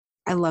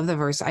I love the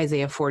verse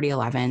Isaiah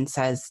 40:11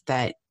 says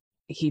that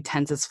he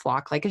tends his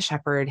flock like a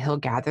shepherd. He'll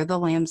gather the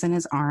lambs in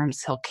his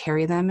arms. He'll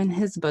carry them in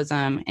his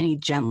bosom, and he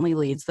gently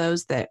leads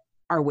those that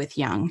are with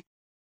young.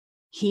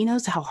 He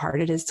knows how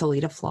hard it is to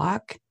lead a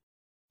flock.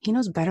 He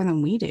knows better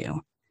than we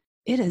do.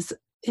 It is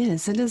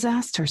a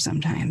disaster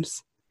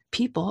sometimes.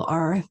 People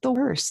are the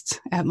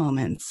worst at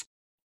moments.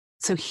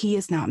 So he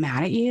is not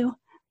mad at you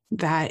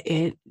that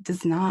it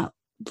does not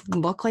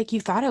look like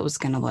you thought it was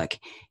going to look.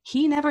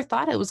 He never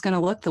thought it was going to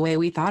look the way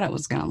we thought it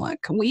was going to look.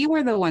 We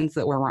were the ones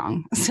that were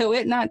wrong. So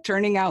it not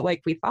turning out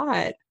like we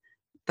thought,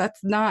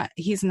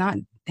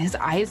 his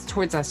eyes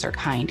towards us are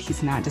kind.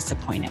 He's not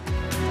disappointed.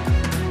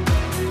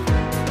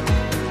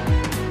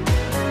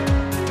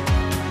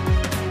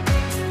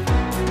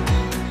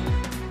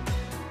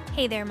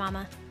 Hey there,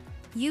 Mama.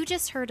 You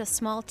just heard a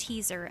small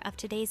teaser of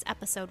today's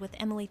episode with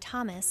Emily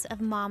Thomas of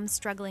Moms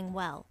Struggling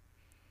Well.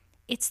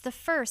 It's the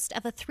first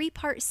of a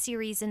 3-part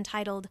series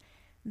entitled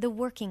The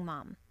Working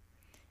Mom.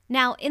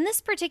 Now, in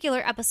this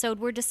particular episode,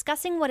 we're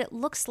discussing what it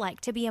looks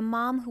like to be a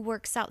mom who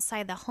works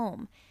outside the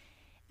home.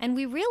 And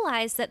we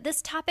realize that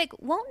this topic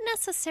won't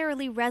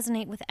necessarily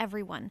resonate with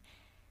everyone.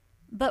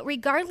 But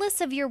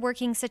regardless of your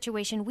working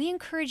situation, we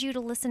encourage you to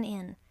listen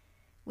in.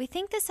 We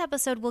think this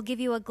episode will give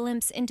you a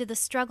glimpse into the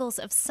struggles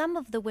of some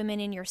of the women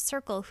in your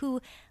circle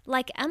who,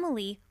 like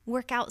Emily,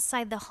 work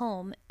outside the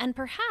home, and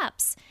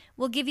perhaps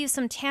will give you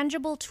some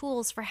tangible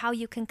tools for how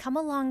you can come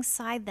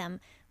alongside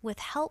them with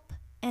help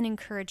and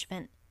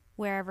encouragement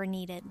wherever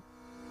needed.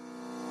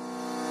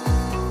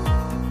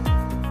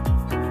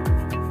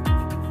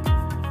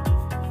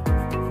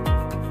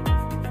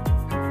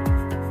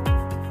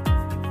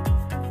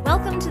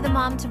 Welcome to the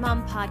Mom to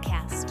Mom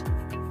podcast.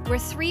 We're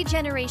 3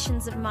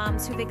 generations of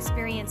moms who've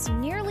experienced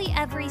nearly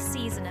every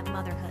season of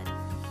motherhood.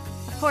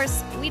 Of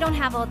course, we don't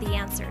have all the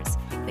answers,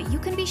 but you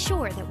can be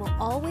sure that we'll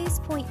always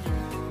point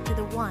you to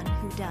the one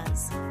who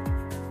does.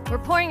 We're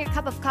pouring a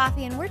cup of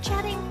coffee and we're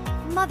chatting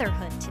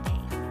motherhood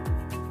today.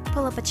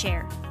 Pull up a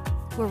chair.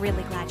 We're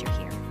really glad you're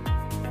here.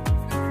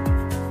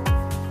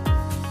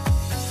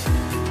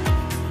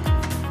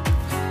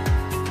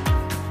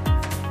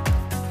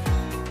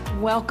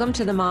 Welcome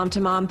to the Mom to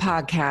Mom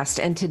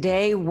podcast. And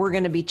today we're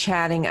going to be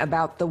chatting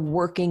about the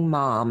working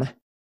mom.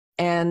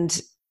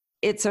 And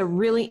it's a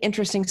really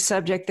interesting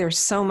subject. There's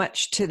so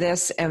much to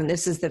this. And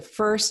this is the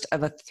first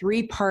of a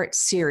 3-part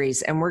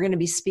series. And we're going to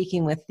be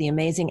speaking with the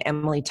amazing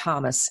Emily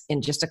Thomas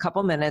in just a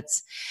couple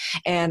minutes.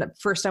 And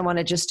first, I want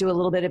to just do a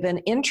little bit of an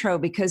intro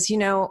because, you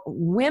know,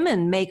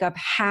 women make up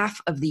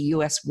half of the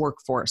U.S.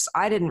 workforce.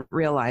 I didn't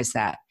realize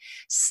that.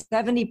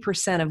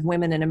 70% of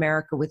women in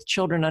America with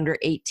children under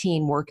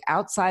 18 work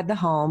outside the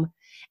home,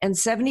 and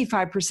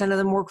 75% of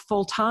them work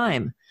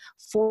full-time.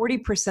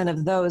 40%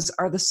 of those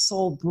are the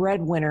sole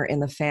breadwinner in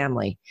the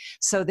family.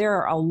 So there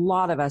are a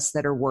lot of us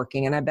that are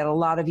working, and I bet a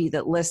lot of you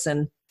that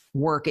listen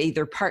work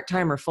either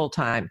part-time or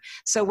full-time.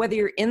 So whether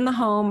you're in the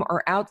home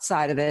or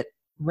outside of it,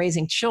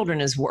 raising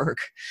children is work.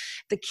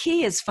 The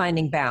key is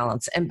finding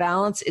balance, and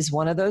balance is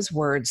one of those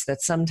words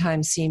that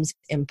sometimes seems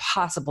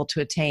impossible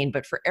to attain,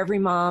 but for every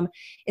mom,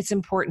 it's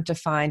important to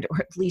find, or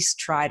at least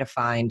try to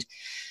find.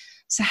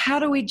 So how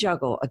do we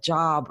juggle a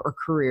job or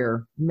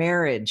career,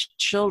 marriage,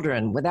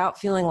 children, without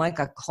feeling like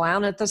a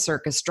clown at the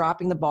circus,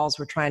 dropping the balls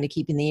we're trying to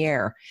keep in the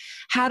air?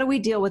 How do we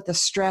deal with the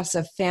stress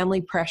of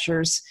family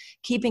pressures,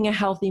 keeping a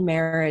healthy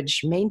marriage,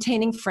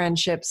 maintaining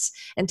friendships,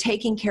 and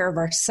taking care of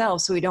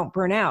ourselves so we don't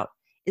burn out?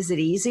 Is it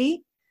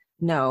easy?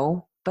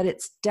 No, but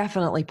it's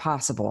definitely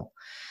possible.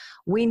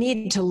 We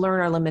need to learn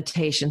our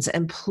limitations,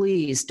 and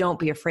please don't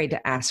be afraid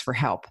to ask for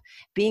help.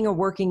 Being a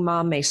working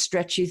mom may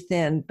stretch you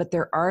thin, but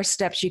there are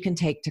steps you can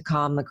take to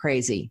calm the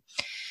crazy.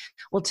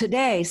 Well,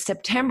 today,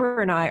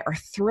 September and I are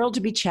thrilled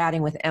to be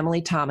chatting with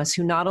Emily Thomas,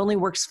 who not only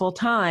works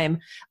full-time,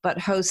 but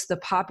hosts the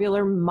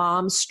popular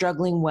Moms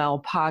Struggling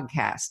Well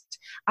podcast.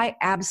 I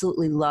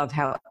absolutely love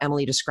how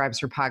Emily describes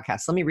her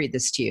podcast. Let me read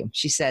this to you.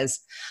 She says,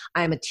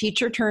 I am a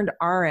teacher turned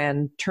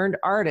RN turned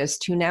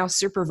artist who now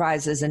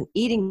supervises an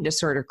eating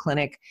disorder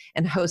clinic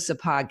and hosts a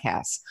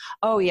podcast.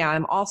 Oh yeah,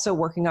 I'm also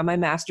working on my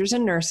master's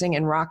in nursing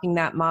and rocking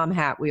that mom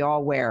hat we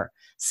all wear.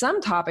 Some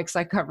topics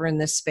I cover in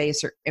this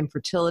space are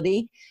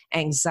infertility,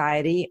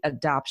 anxiety,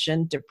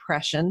 adoption,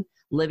 depression,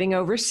 living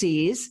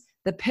overseas,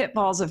 the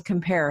pitfalls of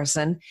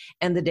comparison,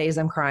 and the days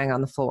I'm crying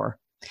on the floor.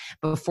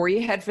 Before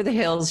you head for the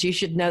hills, you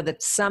should know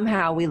that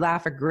somehow we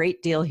laugh a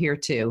great deal here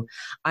too.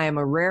 I am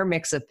a rare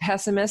mix of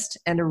pessimist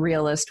and a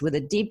realist with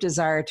a deep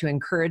desire to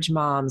encourage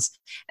moms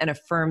and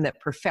affirm that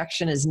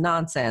perfection is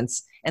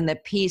nonsense and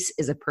that peace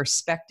is a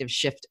perspective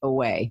shift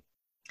away.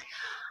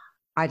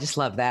 I just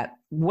love that.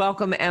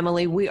 Welcome,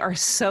 Emily. We are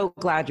so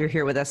glad you're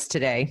here with us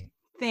today.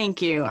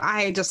 Thank you.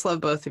 I just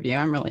love both of you.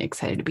 I'm really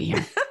excited to be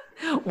here.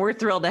 We're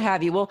thrilled to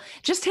have you. Well,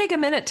 just take a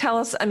minute. Tell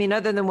us,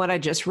 other than what I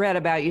just read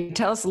about you,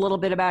 tell us a little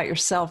bit about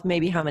yourself,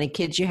 maybe how many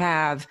kids you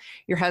have,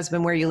 your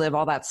husband, where you live,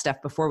 all that stuff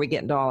before we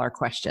get into all our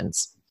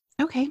questions.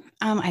 Okay.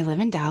 I live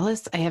in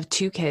Dallas. I have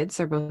 2 kids.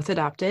 They're both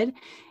adopted.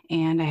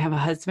 And I have a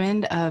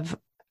husband of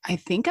I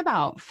think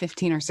about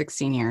 15 or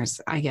 16 years.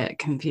 I get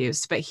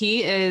confused, but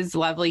he is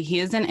lovely. He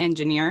is an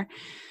engineer,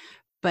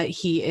 but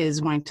he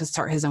is wanting to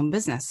start his own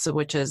business, so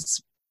which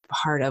is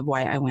part of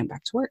why I went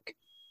back to work.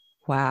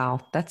 Wow,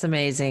 that's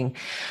amazing.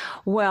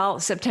 Well,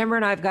 September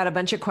and I've got a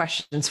bunch of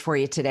questions for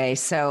you today.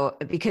 So,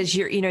 because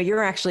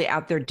you're actually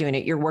out there doing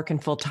it, you're working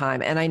full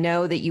time, and I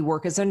know that you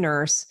work as a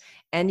nurse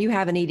and you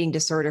have an eating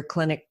disorder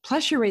clinic,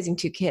 plus you're raising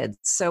 2 kids.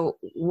 So,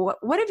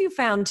 what have you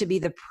found to be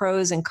the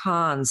pros and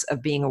cons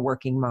of being a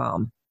working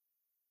mom?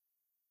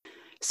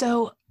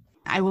 So,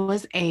 I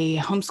was a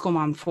homeschool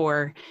mom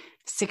for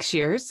 6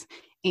 years,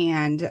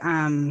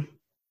 and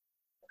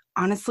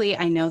honestly,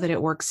 I know that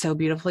it works so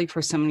beautifully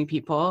for so many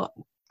people.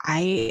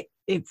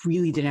 It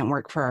really didn't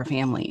work for our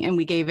family, and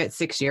we gave it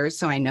 6 years.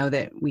 So I know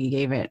that we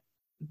gave it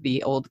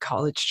the old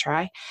college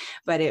try,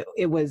 but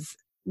it was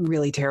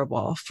really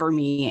terrible for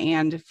me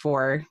and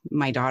for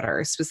my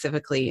daughter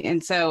specifically.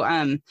 And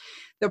so,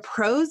 the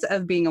pros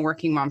of being a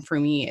working mom for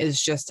me is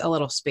just a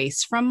little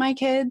space from my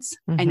kids.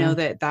 I know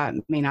that that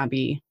may not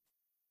be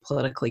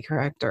politically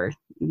correct or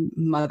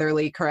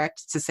motherly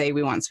correct to say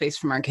we want space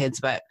from our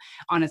kids, but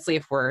honestly,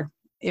 if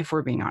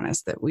we're being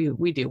honest, that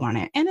we do want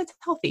it, and it's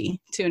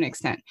healthy to an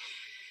extent.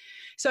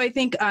 So I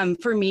think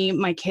for me,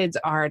 my kids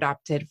are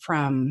adopted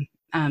from,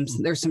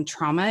 there's some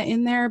trauma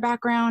in their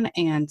background.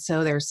 And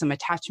so there's some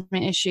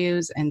attachment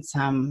issues and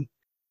some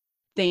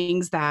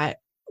things that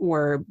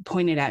were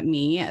pointed at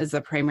me as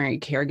the primary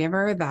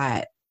caregiver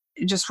that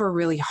just were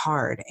really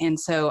hard. And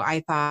so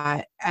I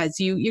thought, as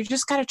you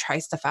just got to try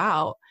stuff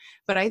out.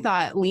 But I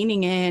thought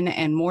leaning in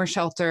and more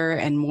shelter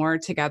and more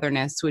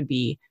togetherness would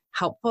be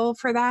helpful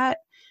for that.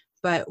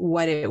 But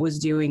what it was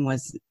doing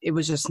was, it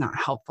was just not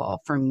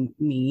helpful for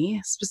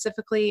me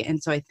specifically.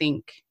 And so I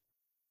think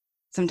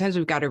sometimes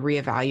we've got to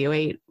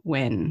reevaluate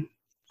when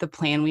the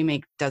plan we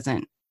make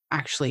doesn't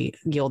actually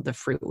yield the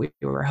fruit we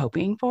were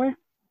hoping for.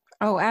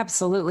 Oh,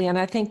 absolutely. And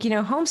I think,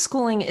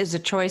 homeschooling is a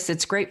choice.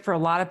 It's great for a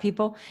lot of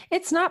people.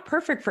 It's not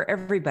perfect for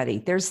everybody.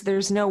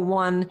 There's no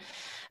one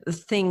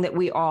thing that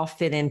we all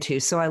fit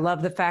into. So I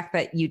love the fact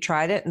that you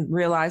tried it and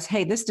realized,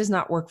 hey, this does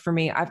not work for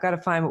me. I've got to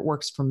find what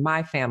works for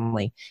my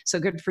family. So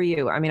good for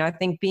you. I mean, I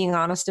think being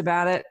honest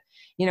about it,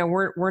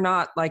 we're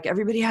not like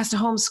everybody has to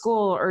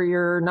homeschool or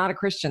you're not a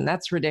Christian.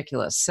 That's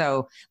ridiculous.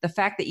 So the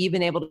fact that you've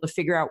been able to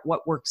figure out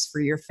what works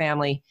for your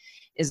family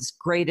is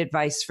great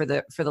advice for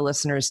the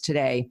listeners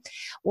today.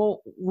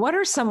 Well, what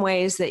are some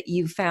ways that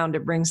you've found to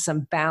bring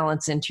some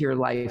balance into your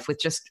life with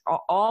just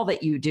all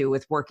that you do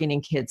with working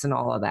and kids and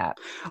all of that?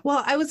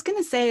 Well, I was going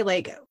to say,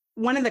 like,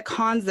 one of the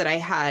cons that I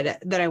had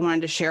that I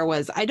wanted to share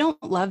was I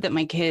don't love that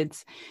my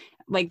kids,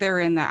 like, they're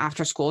in the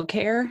after school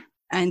care.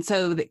 And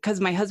so, because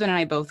my husband and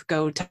I both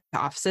go to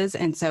offices,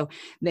 and so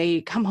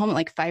they come home at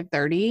like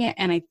 5:30.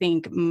 And I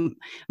think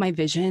my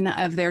vision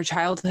of their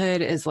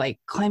childhood is like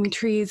climbing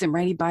trees and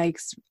riding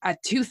bikes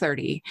at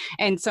 2:30.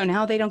 And so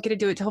now they don't get to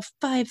do it till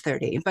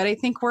 5:30. But I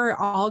think we're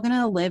all going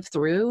to live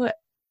through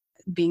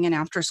being in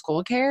after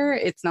school care.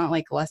 It's not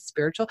like less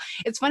spiritual.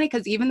 It's funny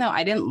because even though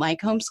I didn't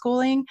like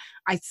homeschooling,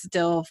 I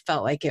still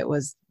felt like it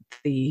was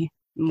the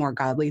more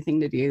godly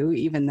thing to do,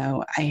 even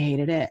though I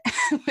hated it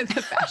with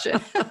a passion.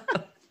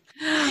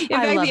 In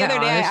fact, the other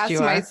day I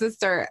asked my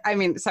sister,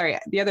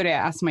 the other day I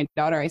asked my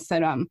daughter, I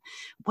said,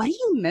 what do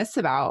you miss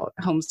about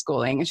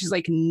homeschooling? And she's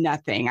like,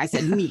 nothing. I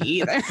said, me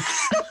either.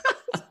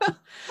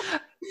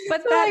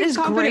 But that is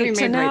great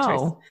to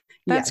know.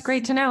 That's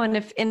great to know. And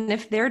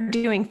if they're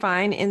doing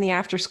fine in the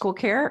after school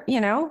care,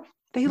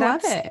 they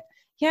love it.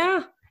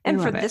 Yeah.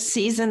 And for this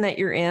season that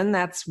you're in,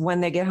 that's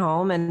when they get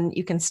home, and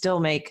you can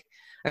still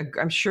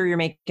I'm sure you're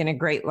making a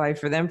great life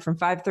for them from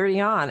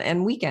 5:30 on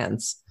and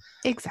weekends.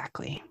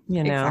 Exactly.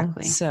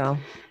 Exactly.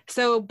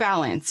 So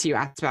balance, you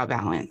asked about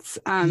balance.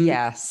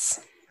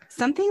 Yes.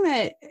 Something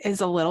that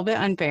is a little bit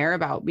unfair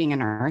about being a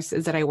nurse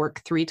is that I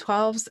work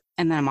 3/12s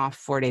and then I'm off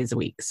 4 days a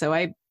week. So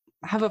I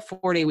have a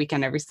 4-day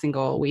weekend every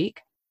single week.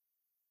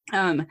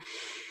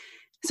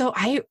 So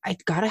I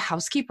got a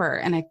housekeeper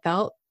and I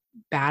felt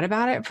bad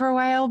about it for a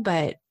while,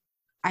 but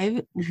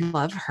I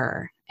love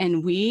her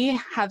and we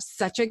have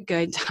such a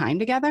good time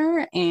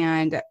together,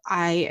 and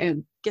I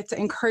get to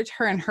encourage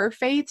her in her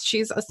faith.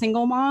 She's a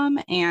single mom,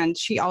 and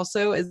she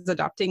also is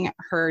adopting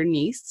her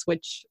niece,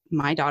 which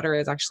my daughter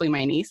is actually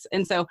my niece.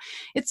 And so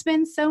it's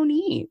been so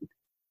neat.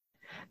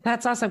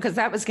 That's awesome. Because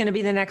that was going to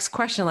be the next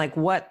question. Like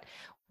what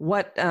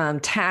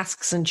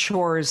tasks and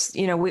chores,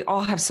 we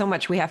all have so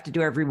much we have to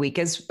do every week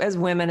as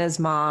women, as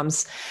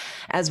moms,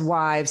 as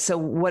wives. So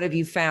what have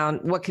you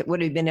found? What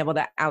have you been able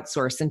to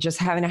outsource? And just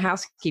having a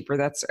housekeeper,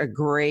 that's a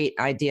great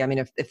idea. I mean,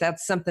 if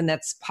that's something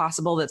that's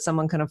possible that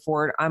someone can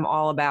afford, I'm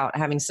all about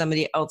having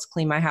somebody else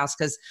clean my house,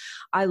 because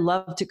I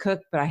love to cook,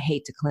 but I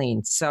hate to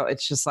clean. So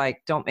it's just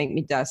like, don't make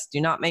me dust.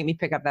 Do not make me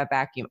pick up that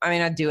vacuum. I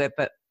mean, I do it,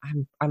 but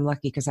I'm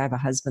lucky because I have a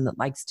husband that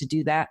likes to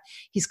do that.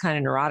 He's kind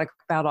of neurotic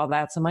about all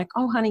that. So I'm like,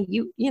 oh, honey,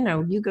 you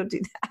go do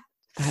that.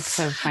 That's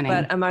so funny.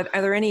 But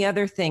are there any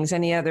other things,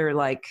 any other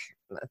like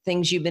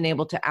things you've been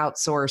able to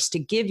outsource to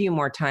give you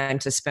more time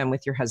to spend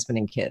with your husband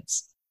and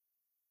kids?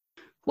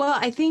 Well,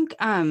 I think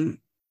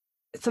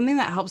something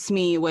that helps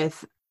me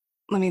with,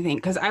 let me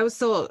think, because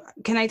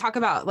can I talk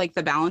about like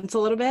the balance a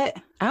little bit?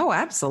 Oh,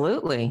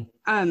 absolutely.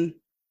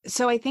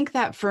 So I think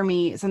that for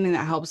me, something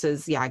that helps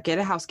is, get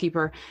a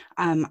housekeeper.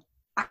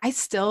 I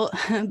still,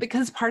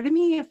 because part of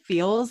me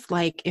feels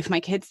like if my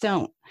kids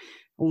don't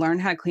learn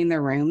how to clean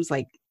their rooms,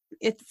 like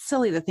it's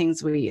silly,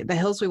 the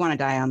hills we want to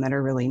die on that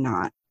are really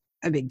not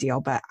a big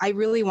deal, but I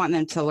really want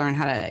them to learn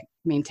how to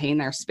maintain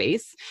their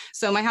space.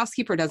 So my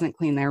housekeeper doesn't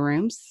clean their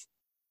rooms.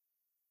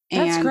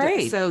 That's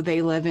great. So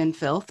they live in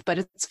filth, but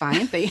it's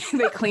fine. They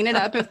clean it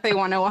up if they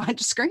want to watch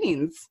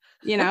screens,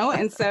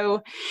 And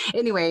so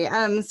anyway,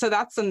 so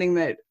that's something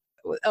that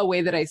a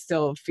way that I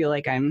still feel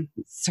like I'm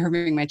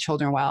serving my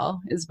children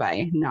well is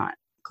by not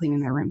cleaning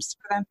their rooms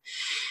for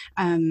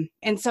them.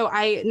 And so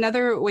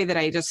another way that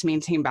I just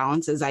maintain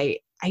balance is I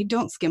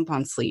don't skimp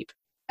on sleep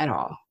at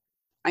all.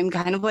 I'm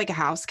kind of like a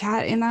house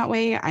cat in that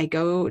way. I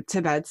go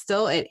to bed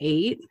still at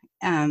 8.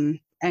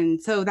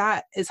 And so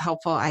that is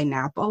helpful. I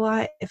nap a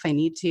lot if I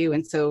need to.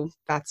 And so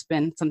that's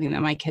been something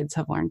that my kids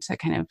have learned to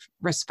kind of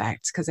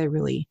respect, because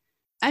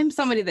I'm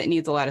somebody that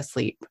needs a lot of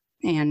sleep,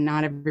 and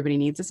not everybody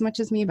needs as much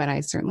as me, but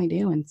I certainly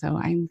do. And so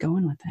I'm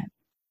going with it.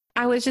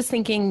 I was just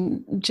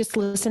thinking, just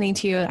listening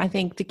to you, I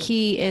think the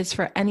key is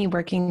for any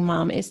working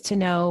mom is to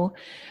know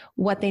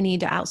what they need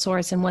to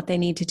outsource and what they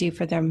need to do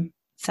for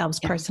themselves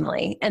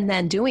personally, and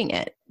then doing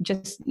it.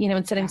 Just,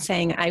 instead of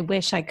saying, I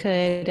wish I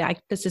could,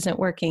 this isn't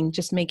working,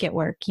 just make it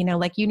work.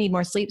 Like you need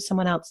more sleep.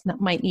 Someone else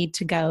might need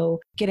to go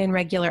get in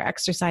regular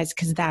exercise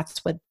because that's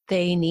what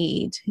they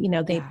need.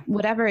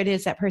 Whatever it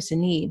is that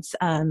person needs,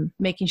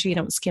 making sure you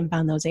don't skimp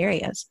on those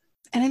areas.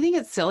 And I think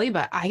it's silly,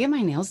 but I get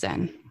my nails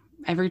done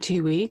every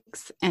 2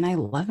 weeks and I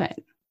love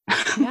it.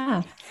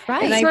 Yeah.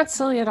 Right. It's not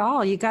silly at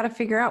all. You got to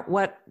figure out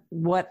what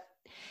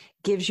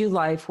gives you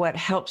life, what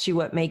helps you,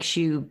 what makes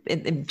you,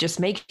 it just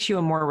makes you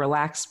a more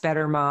relaxed,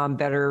 better mom,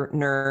 better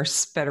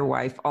nurse, better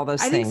wife, all those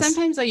things. I think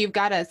sometimes though, you've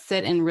got to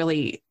sit and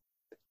really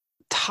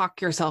talk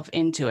yourself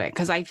into it.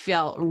 Cause I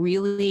felt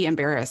really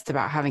embarrassed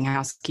about having a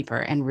housekeeper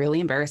and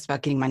really embarrassed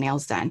about getting my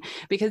nails done,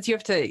 because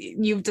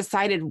you've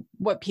decided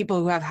what people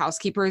who have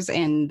housekeepers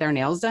and their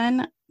nails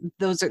done,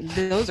 those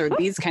are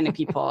these kind of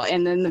people.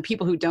 And then the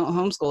people who don't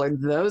homeschool are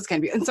those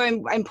kind of people. And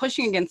so I'm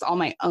pushing against all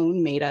my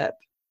own made up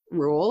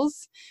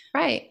rules.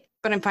 Right.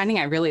 But I'm finding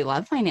I really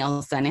love my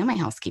nails done and my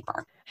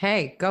housekeeper.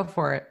 Hey, go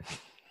for it.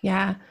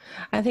 Yeah,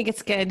 I think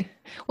it's good.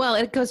 Well,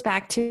 it goes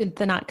back to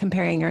the not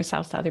comparing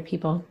ourselves to other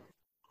people.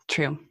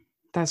 True.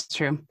 That's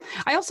true.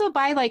 I also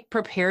buy like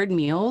prepared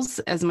meals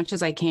as much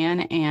as I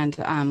can. And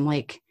I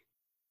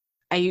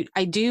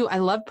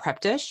love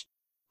Prep Dish.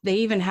 They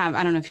even have,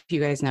 I don't know if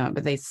you guys know it,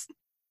 but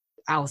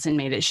Allison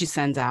made it. She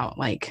sends out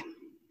like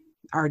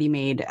already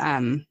made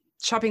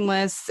shopping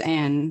lists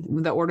and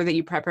the order that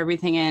you prep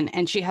everything in.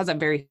 And she has a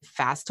very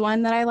fast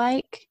one that I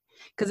like,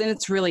 because then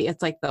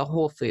it's like the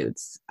Whole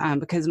Foods.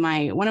 Because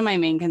one of my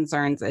main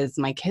concerns is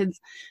my kids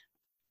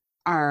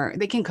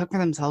they can cook for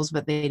themselves,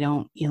 but they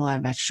don't eat a lot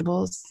of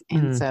vegetables.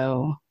 And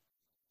so,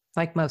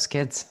 like most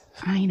kids,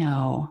 I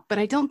know, but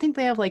I don't think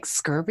they have like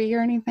scurvy or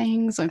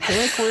anything. So I feel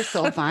like we're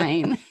still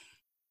fine.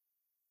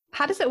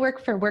 How does it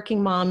work for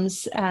working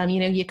moms?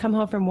 You come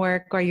home from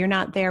work, or you're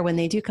not there when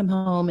they do come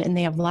home and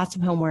they have lots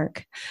of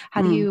homework.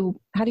 How do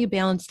you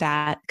balance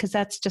that? Because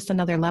that's just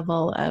another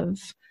level of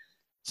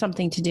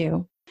something to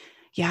do.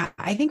 Yeah,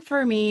 I think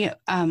for me,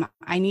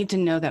 I need to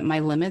know that my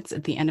limits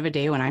at the end of a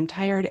day when I'm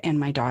tired and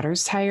my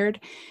daughter's tired,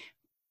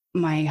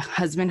 my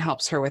husband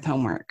helps her with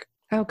homework.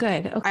 Oh,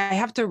 good. Okay. I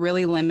have to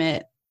really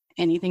limit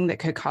anything that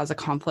could cause a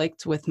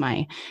conflict with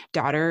my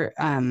daughter,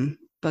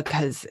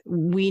 because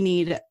we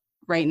need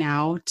right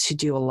now to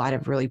do a lot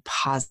of really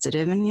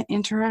positive and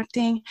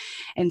interacting.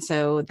 And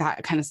so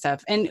that kind of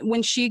stuff. And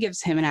when she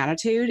gives him an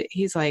attitude,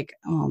 he's like,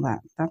 oh,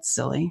 that's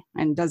silly.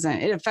 And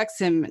it affects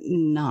him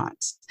not,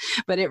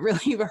 but it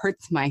really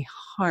hurts my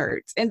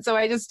heart. And so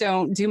I just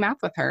don't do math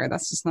with her.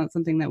 That's just not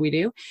something that we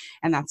do.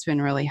 And that's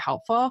been really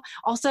helpful.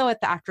 Also at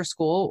the after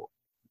school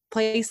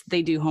place,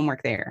 they do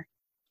homework there.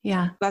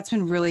 Yeah. That's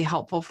been really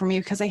helpful for me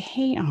because I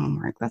hate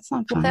homework. That's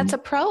not fun. Well, that's a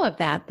pro of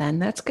that then.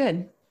 That's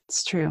good.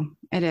 It's true.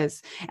 It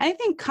is. And I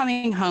think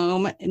coming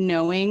home,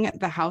 knowing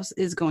the house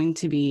is going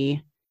to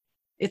be,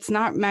 it's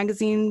not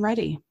magazine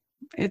ready.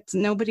 It's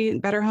nobody,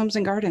 Better Homes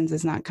and Gardens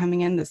is not coming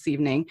in this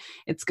evening.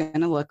 It's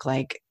going to look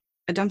like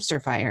a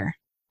dumpster fire.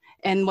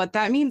 And what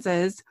that means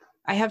is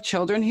I have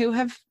children who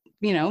have,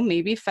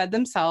 maybe fed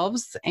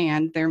themselves,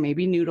 and there may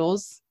be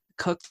noodles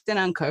cooked and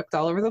uncooked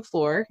all over the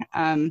floor.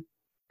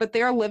 But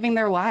they are living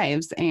their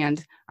lives,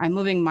 and I'm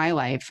living my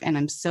life. And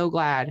I'm so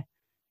glad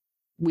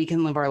we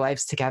can live our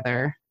lives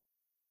together.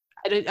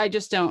 I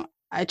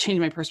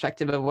changed my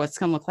perspective of what's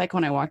going to look like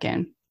when I walk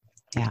in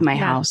my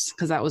house,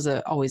 because that was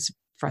always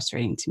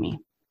frustrating to me.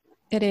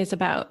 It is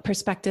about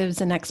perspectives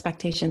and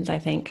expectations, I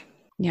think.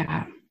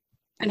 Yeah.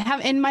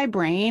 And in my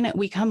brain,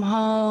 we come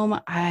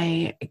home,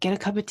 I get a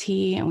cup of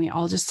tea, and we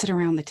all just sit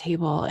around the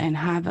table and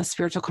have a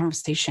spiritual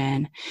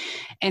conversation.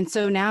 And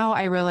so now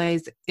I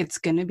realize it's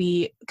going to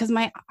be, because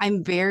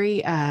I'm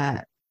very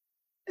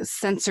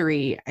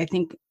sensory. I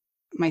think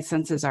my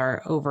senses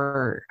are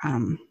over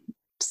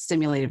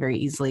stimulated very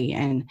easily.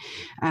 And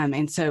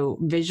so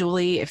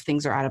visually, if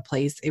things are out of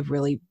place,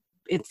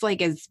 it's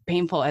like as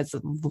painful as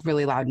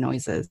really loud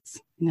noises.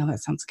 I know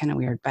that sounds kind of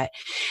weird,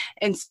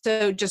 and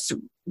so just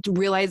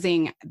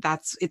realizing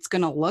it's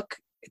going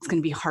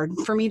to be hard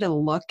for me to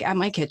look at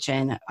my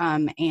kitchen.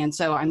 And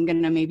so I'm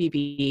going to maybe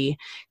be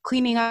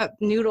cleaning up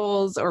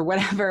noodles or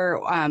whatever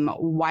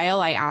while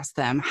I ask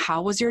them,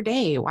 how was your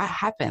day? What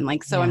happened?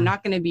 I'm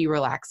not going to be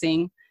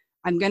relaxing.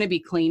 I'm going to be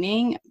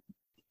cleaning,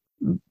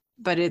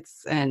 but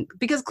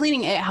because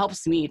cleaning, it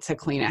helps me to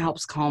clean. It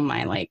helps calm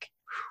my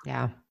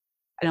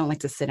I don't like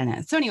to sit in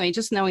it. So anyway,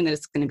 just knowing that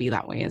it's going to be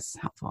that way is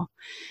helpful.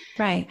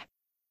 Right.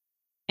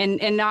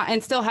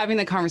 And still having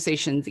the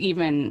conversations,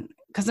 even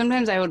because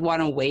sometimes I would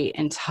want to wait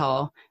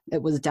until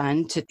it was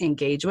done to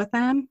engage with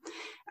them.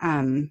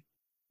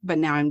 But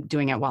now I'm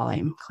doing it while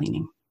I'm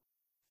cleaning.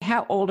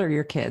 How old are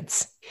your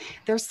kids?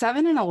 They're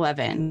 7 and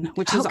 11,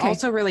 which is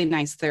also really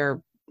nice.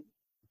 They're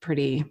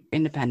pretty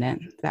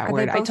independent. That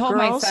word. I told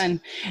girls? My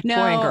son,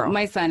 no,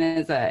 my son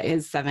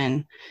is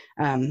 7.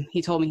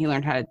 He told me he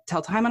learned how to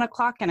tell time on a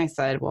clock. And I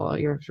said, well,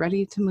 you're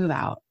ready to move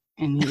out.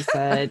 And he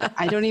said,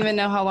 I don't even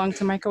know how long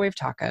to microwave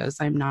tacos.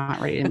 I'm not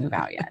ready to move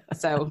out yet.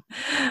 So,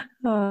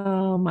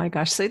 oh my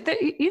gosh. So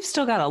you've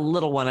still got a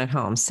little one at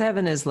home.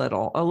 7 is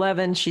little.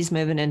 11, she's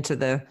moving into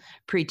the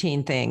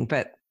preteen thing,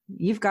 but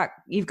you've got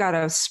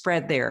a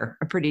spread there,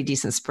 a pretty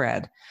decent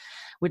spread,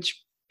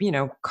 which,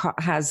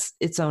 has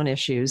its own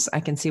issues.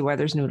 I can see why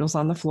there's noodles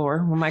on the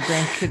floor. When my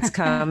grandkids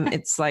come,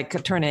 it's like a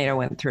tornado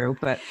went through,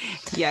 but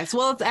yes.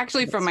 Well, it's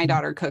actually from my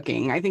daughter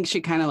cooking. I think she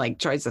kind of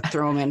tries to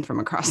throw them in from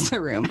across the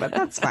room, but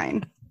that's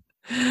fine.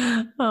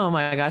 Oh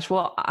my gosh.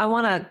 Well, I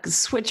want to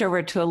switch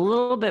over to a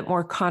little bit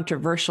more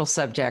controversial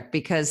subject,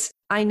 because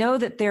I know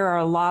that there are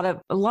a lot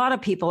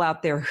of people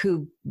out there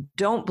who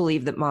don't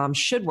believe that moms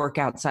should work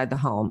outside the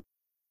home.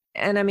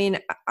 And I mean,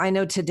 I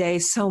know today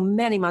so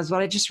many moms, but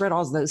I just read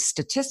all those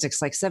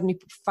statistics, like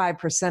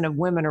 75% of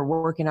women are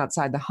working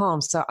outside the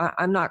home. So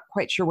I'm not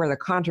quite sure where the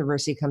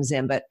controversy comes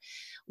in, but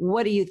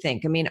what do you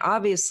think? I mean,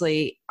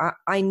 obviously,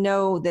 I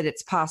know that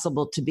it's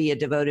possible to be a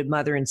devoted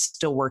mother and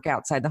still work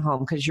outside the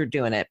home because you're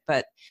doing it.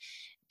 But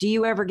do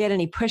you ever get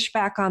any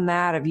pushback on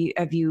that?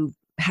 Have you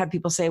had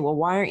people say, well,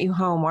 why aren't you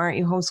home? Why aren't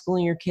you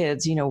homeschooling your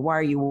kids? Why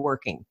are you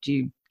working? Do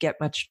you get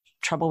much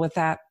trouble with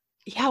that?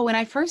 Yeah, when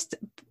I first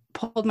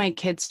pulled my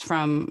kids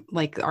from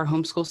our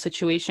homeschool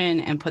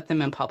situation and put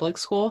them in public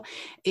school,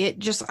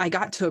 I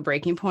got to a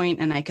breaking point,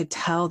 and I could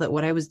tell that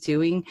what I was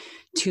doing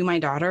to my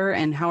daughter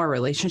and how our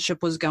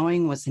relationship was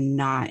going was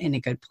not in a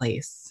good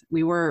place.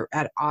 We were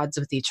at odds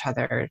with each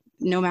other.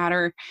 No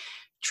matter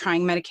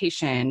trying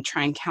medication,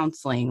 trying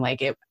counseling,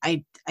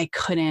 I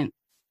couldn't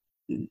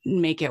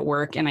make it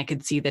work. And I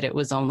could see that it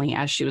was only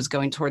as she was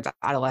going towards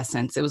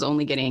adolescence, it was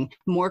only getting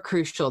more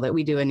crucial that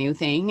we do a new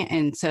thing.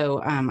 And so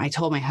I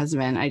told my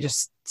husband, I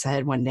just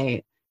said one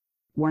day,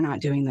 we're not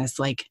doing this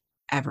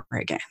ever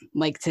again.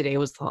 Today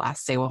was the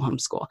last day we'll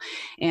homeschool.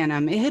 And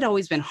it had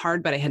always been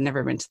hard, but I had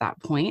never been to that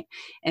point.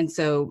 And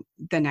so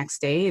the next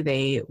day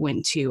they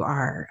went to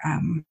our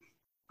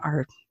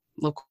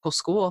local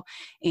school,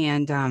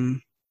 and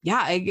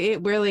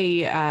it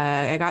really,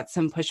 I got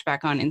some pushback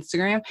on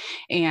Instagram,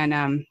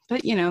 and,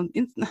 but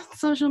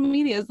social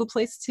media is the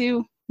place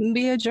to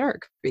be a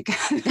jerk,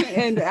 because,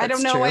 and I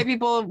don't know why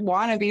people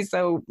want to be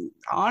so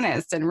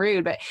honest and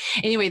rude. But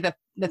anyway,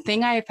 the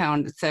thing I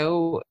found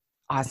so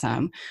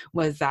awesome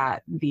was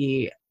that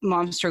the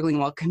Mom Struggling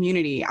Well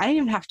community, I didn't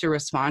even have to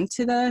respond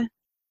to the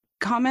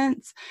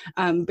comments,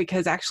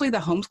 because actually the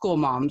homeschool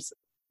moms,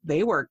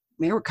 they were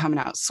coming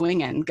out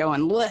swinging,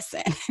 going,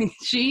 listen,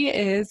 she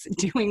is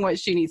doing what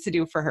she needs to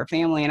do for her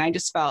family. And I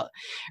just felt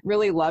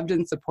really loved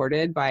and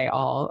supported by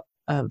all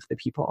of the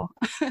people.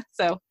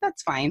 So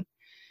that's fine.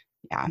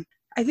 Yeah.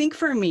 I think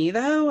for me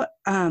though,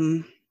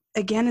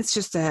 again, it's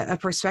just a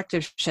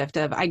perspective shift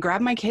of I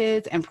grab my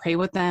kids and pray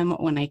with them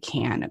when I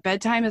can.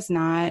 Bedtime is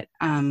not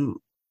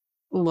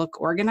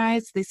look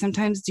organized. They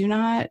sometimes do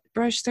not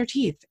brush their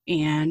teeth,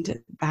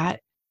 and that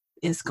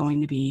is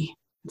going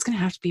to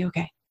have to be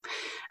okay.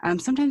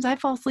 Sometimes I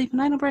fall asleep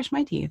and I don't brush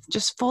my teeth.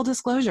 Just full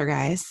disclosure,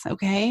 guys.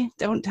 Okay.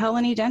 Don't tell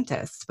any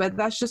dentists, but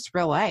that's just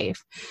real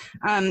life.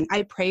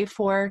 I pray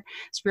for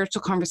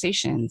spiritual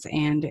conversations,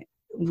 and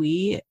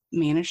we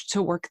manage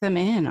to work them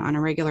in on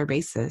a regular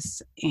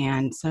basis.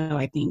 And so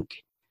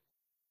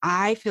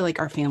I feel like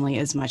our family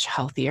is much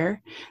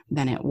healthier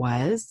than it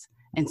was.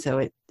 And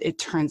so it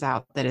turns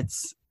out that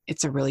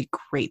it's a really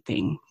great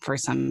thing for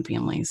some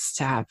families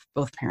to have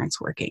both parents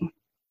working.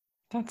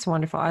 That's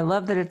wonderful. I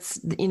love that it's,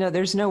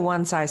 there's no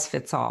one size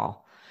fits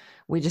all.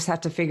 We just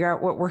have to figure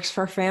out what works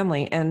for our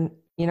family. And,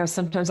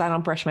 sometimes I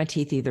don't brush my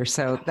teeth either.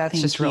 So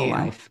that's just real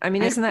life. I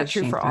mean, isn't that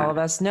true for all of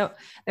us? No,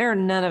 there are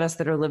none of us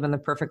that are living the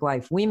perfect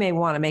life. We may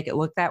want to make it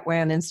look that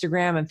way on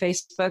Instagram and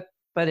Facebook,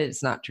 but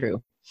it's not true.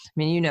 I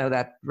mean,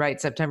 that,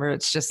 right, September?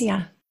 It's just,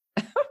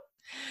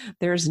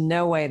 there's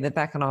no way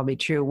that can all be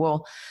true.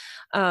 Well,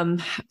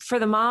 For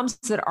the moms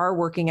that are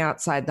working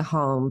outside the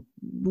home,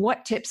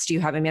 what tips do you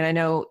have? I mean, I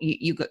know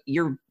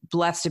you're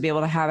blessed to be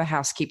able to have a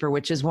housekeeper,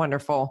 which is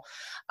wonderful.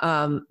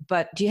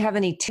 But do you have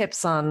any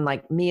tips on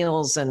like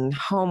meals and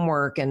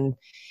homework and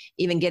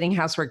even getting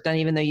housework done,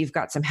 even though you've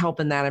got some help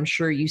in that? I'm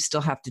sure you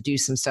still have to do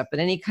some stuff, but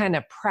any kind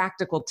of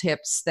practical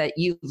tips that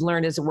you've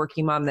learned as a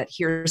working mom that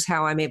here's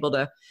how I'm able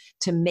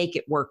to make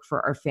it work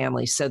for our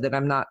family so that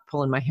I'm not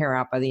pulling my hair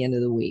out by the end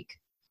of the week?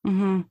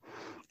 Mm-hmm.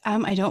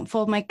 I don't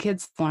fold my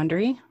kids'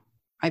 laundry.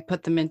 I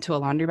put them into a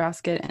laundry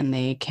basket and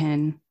they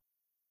can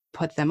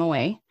put them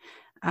away.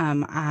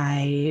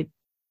 I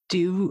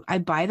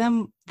buy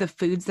them the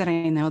foods that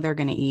I know they're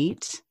going to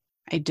eat.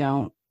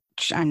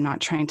 I'm not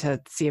trying to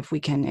see if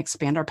we can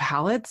expand our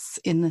palates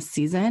in the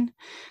season.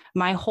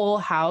 My whole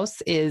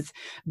house is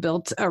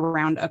built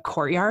around a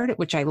courtyard,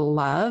 which I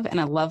love. And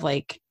I love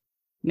like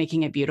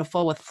making it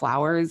beautiful with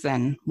flowers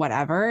and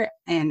whatever.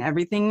 And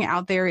everything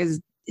out there is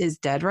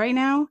dead right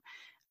now.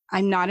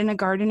 I'm not in a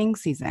gardening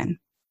season.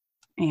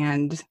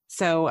 And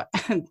so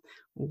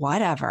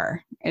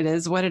whatever, it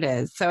is what it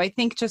is. So I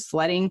think just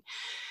letting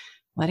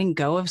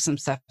go of some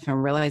stuff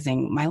and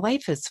realizing my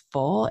life is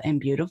full and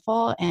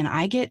beautiful. And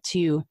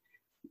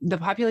the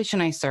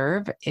population I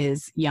serve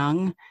is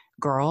young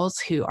girls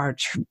who are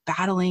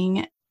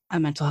battling a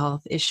mental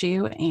health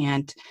issue.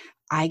 And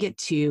I get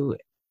to,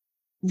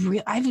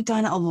 I've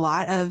done a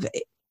lot of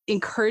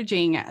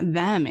encouraging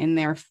them in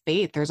their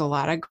faith. There's a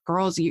lot of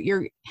girls,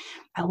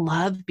 I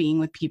love being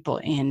with people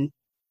in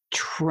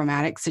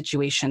traumatic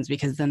situations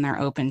because then they're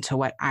open to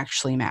what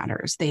actually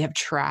matters. They have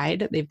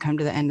tried, they've come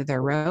to the end of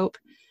their rope.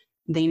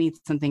 They need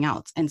something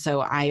else. And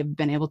so I've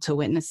been able to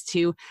witness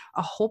to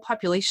a whole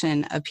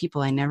population of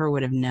people I never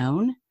would have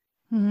known.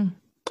 Mm-hmm.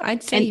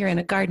 I'd say you're in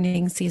a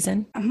gardening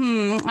season.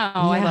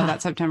 I love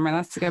that, September.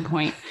 That's a good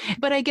point.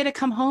 But I get to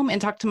come home and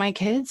talk to my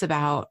kids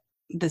about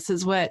this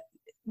is what,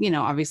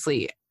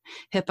 obviously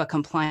HIPAA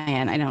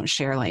compliant. I don't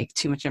share like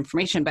too much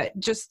information, but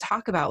just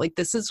talk about like,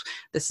 this is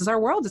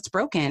our world. It's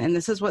broken. And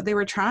this is what they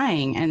were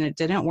trying and it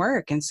didn't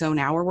work. And so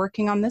now we're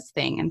working on this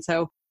thing. And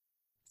so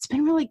it's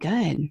been really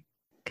good.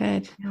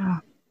 Good. Yeah.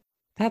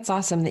 That's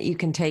awesome that you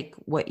can take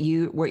what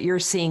you're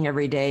seeing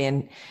every day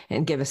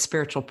and give a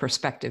spiritual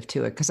perspective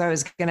to it. Because I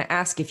was going to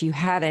ask if you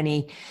had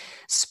any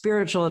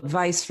spiritual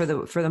advice for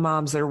the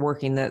moms that are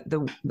working,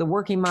 the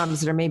working moms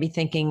that are maybe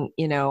thinking,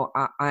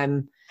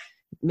 I'm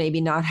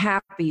maybe not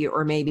happy,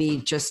 or maybe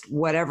just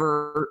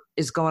whatever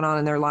is going on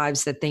in their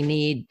lives that they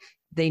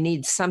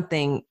need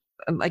something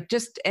like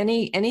just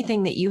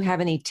anything that you have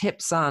any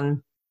tips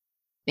on,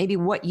 maybe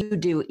what you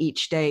do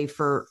each day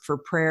for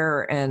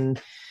prayer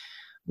and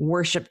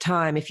worship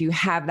time. If you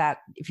have that,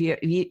 if you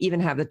even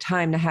have the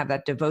time to have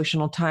that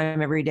devotional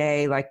time every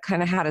day, like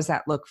kind of how does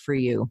that look for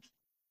you?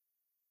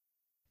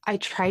 I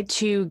try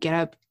to get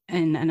up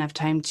in enough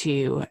time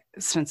to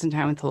spend some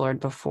time with the Lord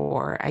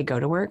before I go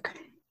to work.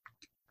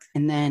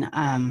 And then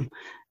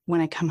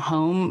when I come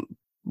home,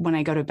 when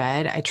I go to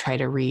bed, I try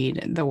to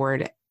read the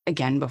word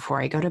again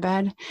before I go to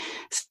bed.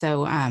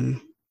 So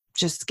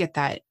just get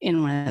that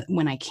in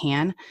when I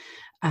can.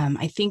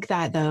 I think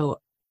that though,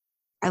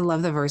 I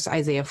love the verse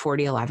Isaiah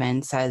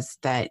 40:11 says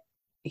that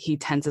he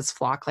tends his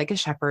flock like a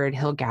shepherd.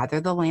 He'll gather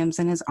the lambs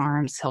in his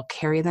arms. He'll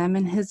carry them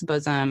in his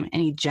bosom,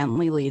 and he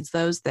gently leads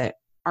those that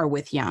are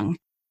with young.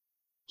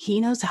 He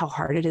knows how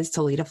hard it is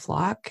to lead a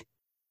flock.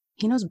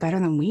 He knows better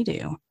than we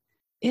do.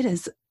 It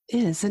is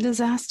a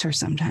disaster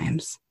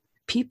sometimes.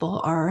 People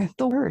are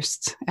the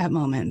worst at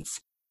moments.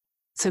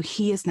 So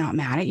he is not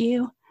mad at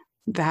you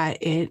that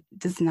it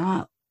does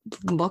not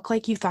look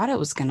like you thought it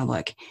was going to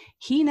look.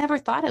 He never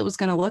thought it was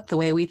going to look the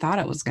way we thought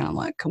it was going to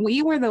look.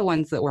 We were the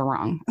ones that were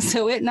wrong.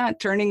 So it not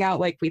turning out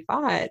like we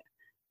thought,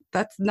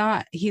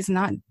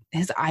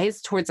 his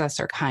eyes towards us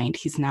are kind.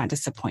 He's not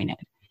disappointed.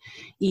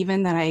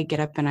 Even that I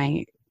get up and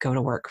I go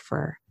to work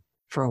for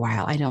a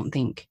while, I don't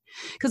think,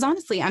 because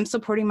honestly, I'm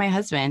supporting my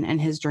husband and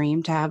his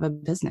dream to have a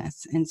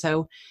business. And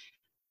so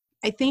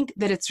I think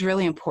that it's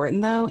really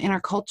important though in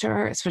our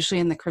culture, especially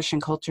in the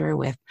Christian culture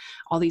with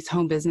all these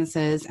home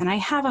businesses. And I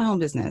have a home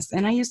business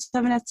and I used to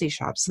have an Etsy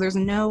shop. So there's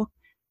no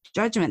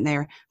judgment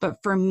there. But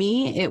for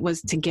me, it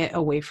was to get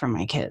away from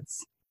my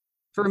kids.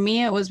 For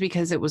me, it was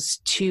because it was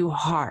too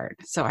hard.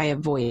 So I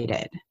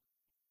avoided.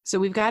 So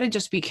we've got to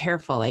just be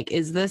careful. Like,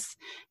 is this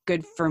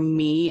good for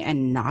me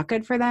and not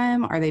good for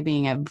them? Are they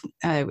being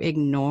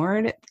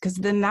ignored? Because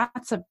then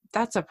that's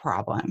a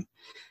problem.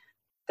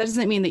 That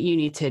doesn't mean that you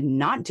need to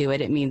not do it.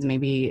 It means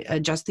maybe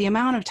adjust the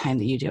amount of time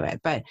that you do it.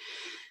 But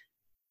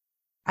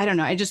I don't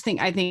know. I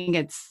think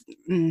it's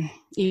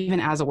even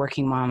as a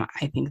working mom,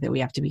 I think that we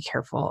have to be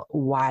careful.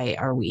 Why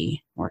are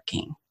we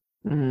working?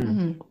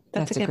 Mm-hmm.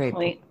 That's a great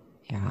point.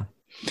 Yeah.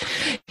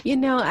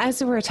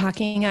 As we were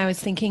talking, I was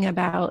thinking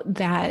about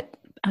that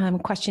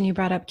question you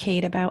brought up,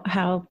 Kate, about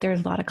how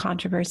there's a lot of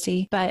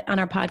controversy, but on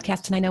our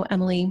podcast, and I know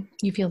Emily,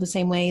 you feel the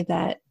same way,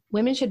 that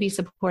women should be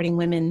supporting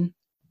women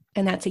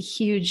And that's a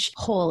huge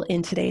hole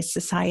in today's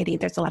society.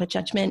 There's a lot of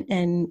judgment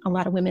and a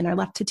lot of women are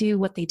left to do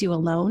what they do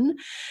alone.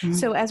 Mm-hmm.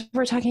 So as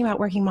we're talking about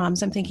working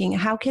moms, I'm thinking,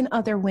 how can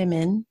other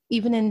women,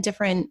 even in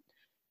different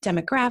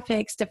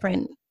demographics,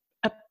 different,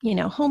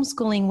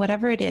 homeschooling,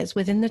 whatever it is,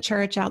 within the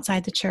church,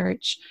 outside the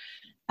church,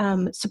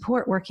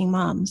 support working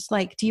moms?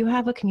 Like, do you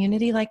have a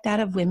community like that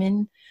of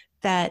women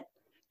that,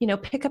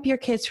 pick up your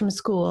kids from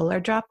school or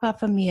drop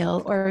off a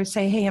meal or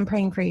say, hey, I'm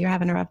praying for you, you're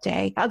having a rough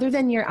day, other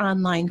than your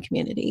online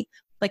community?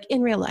 Like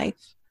in real life?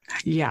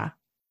 Yeah.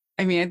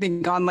 I mean, I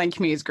think online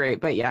community is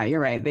great, but yeah,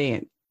 you're right.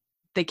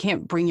 They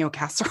can't bring you a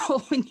casserole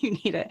when you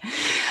need it.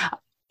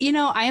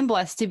 I am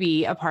blessed to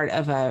be a part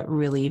of a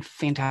really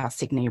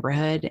fantastic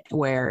neighborhood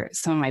where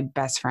some of my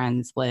best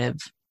friends live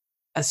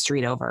a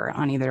street over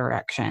on either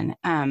direction.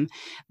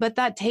 But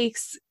that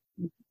takes,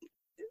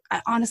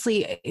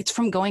 honestly, it's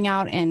from going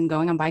out and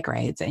going on bike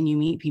rides and you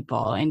meet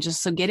people. And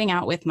just so getting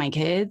out with my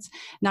kids,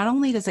 not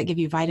only does it give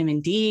you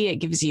vitamin D, it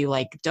gives you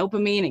like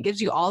dopamine, it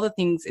gives you all the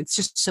things. It's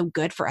just so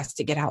good for us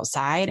to get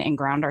outside and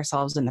ground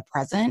ourselves in the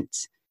present.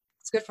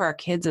 It's good for our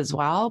kids as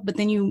well. But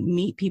then you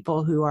meet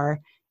people who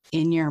are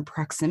in your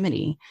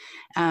proximity.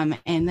 And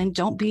then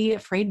don't be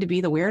afraid to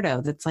be the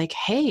weirdo that's like,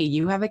 hey,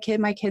 you have a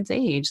kid my kid's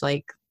age.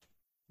 Like,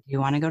 you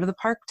want to go to the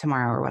park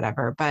tomorrow or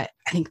whatever. But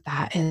I think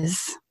that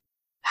is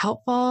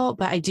helpful.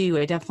 But I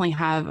definitely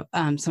have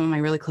some of my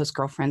really close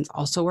girlfriends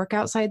also work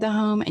outside the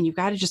home, and you've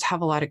got to just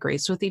have a lot of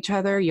grace with each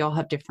other. You all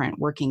have different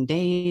working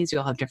days. You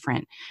all have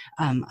different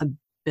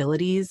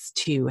abilities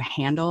to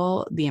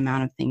handle the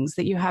amount of things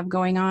that you have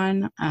going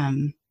on.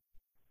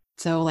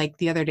 So like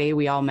the other day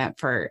we all met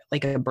for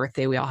like a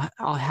birthday. We all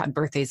had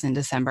birthdays in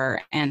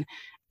December, and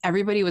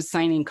everybody was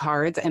signing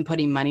cards and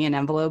putting money in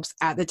envelopes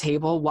at the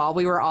table while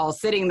we were all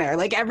sitting there.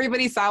 Like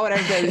everybody saw what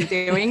everybody was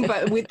doing,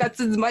 but that's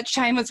as much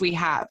time as we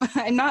have.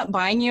 I'm not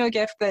buying you a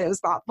gift that is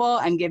thoughtful.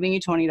 I'm giving you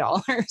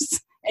 $20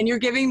 and you're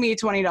giving me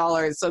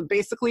 $20. So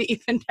basically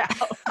evened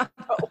out,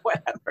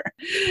 whatever.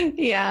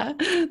 Yeah,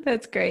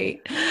 that's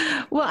great.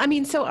 Well, I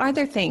mean, so are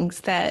there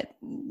things that,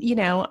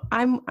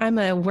 I'm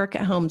a work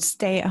at home,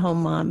 stay at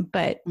home mom,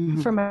 but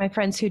for my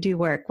friends who do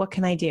work, what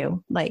can I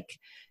do? Like,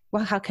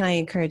 well, how can I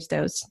encourage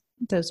those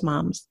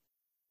moms?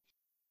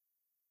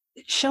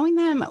 Showing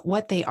them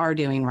what they are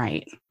doing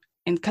right.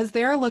 And because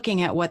they're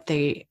looking at what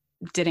they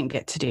didn't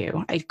get to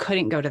do. I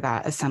couldn't go to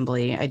that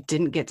assembly. I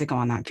didn't get to go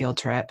on that field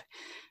trip.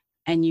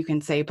 And you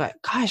can say, but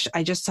gosh,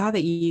 I just saw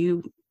that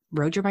you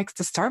rode your bikes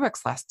to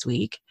Starbucks last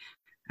week.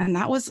 And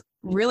that was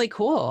really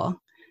cool.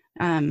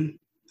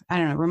 I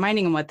don't know,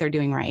 reminding them what they're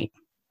doing right.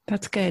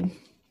 That's good.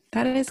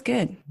 That is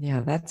good. Yeah,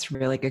 that's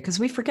really good. Because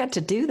we forget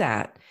to do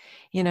that,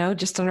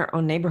 just in our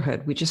own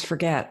neighborhood. We just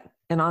forget.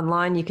 And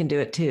online, you can do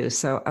it too.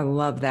 So I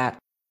love that.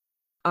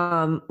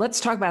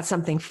 Let's talk about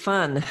something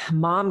fun.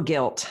 Mom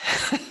guilt.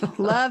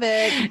 Love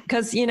it.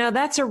 Because,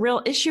 that's a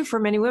real issue for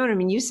many women. I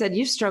mean, you said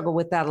you struggle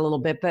with that a little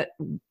bit, but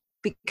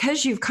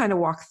because you've kind of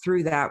walked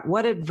through that,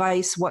 what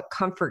advice, what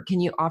comfort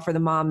can you offer the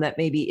mom that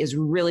maybe is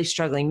really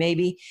struggling?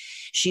 Maybe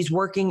she's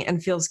working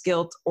and feels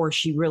guilt, or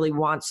she really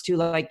wants to,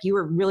 like you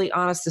were really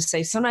honest to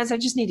say, sometimes I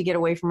just need to get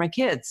away from my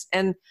kids.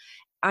 And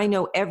I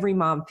know every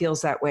mom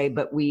feels that way,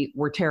 but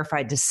we're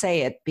terrified to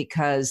say it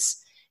because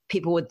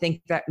people would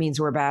think that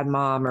means we're a bad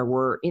mom, or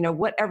we're,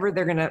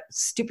 whatever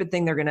stupid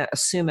thing they're going to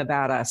assume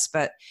about us.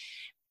 But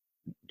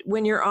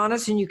when you're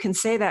honest and you can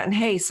say that, and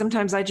hey,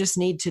 sometimes I just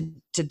need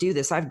to do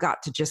this. I've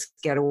got to just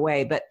get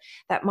away. But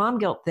that mom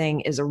guilt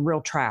thing is a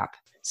real trap.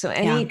 So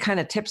any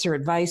kind of tips or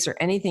advice or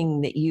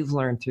anything that you've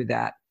learned through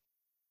that?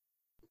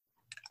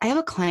 I have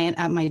a client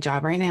at my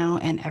job right now,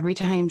 and every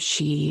time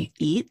she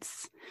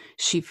eats,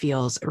 she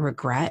feels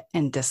regret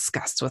and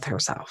disgust with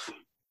herself.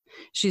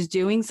 She's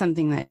doing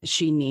something that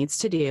she needs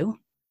to do.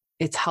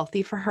 It's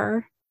healthy for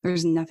her.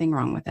 There's nothing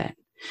wrong with it.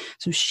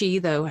 So she,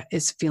 though,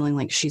 is feeling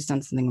like she's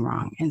done something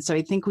wrong. And so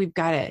I think we've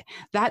got it.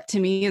 That to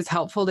me is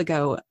helpful to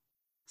go,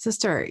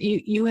 sister,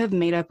 you have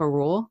made up a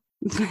rule,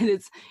 but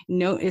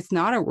it's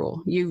not a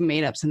rule. You've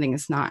made up something.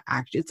 It's not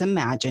actually, it's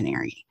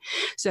imaginary.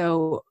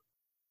 So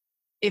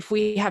if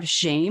we have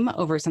shame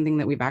over something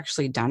that we've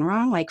actually done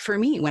wrong, like for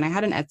me, when I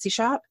had an Etsy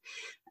shop,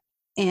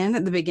 and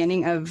at the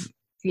beginning of,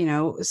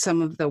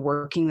 some of the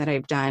working that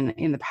I've done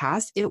in the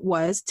past, it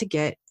was to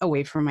get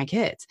away from my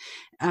kids.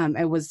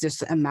 It was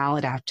just a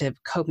maladaptive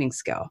coping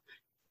skill.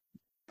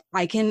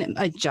 I can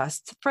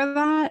adjust for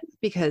that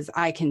because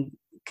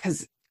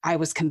I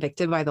was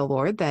convicted by the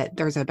Lord that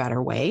there's a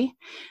better way.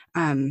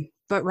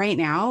 But right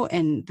now,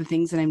 and the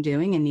things that I'm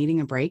doing and needing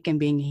a break and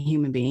being a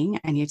human being,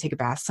 I need to take a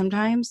bath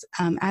sometimes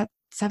at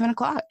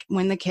 7:00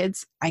 when the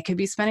kids, I could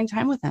be spending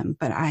time with them,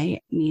 but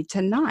I need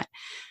to not.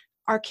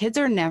 Our kids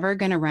are never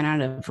going to run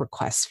out of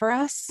requests for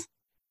us.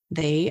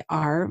 They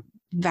are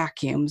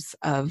vacuums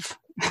of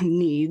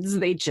needs.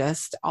 They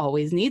just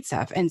always need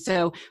stuff. And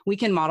so we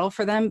can model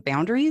for them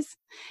boundaries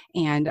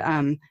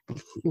and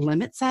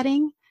limit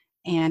setting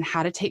and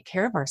how to take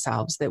care of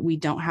ourselves, that we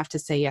don't have to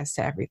say yes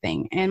to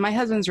everything. And my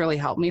husband's really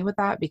helped me with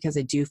that because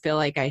I do feel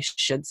like I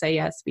should say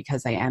yes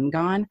because I am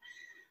gone.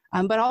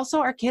 But also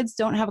our kids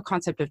don't have a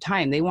concept of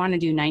time. They want to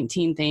do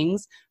 19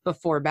 things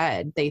before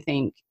bed. They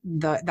think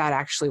that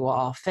actually will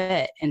all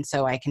fit. And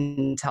so I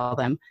can tell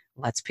them,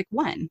 let's pick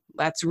one.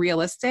 That's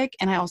realistic.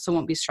 And I also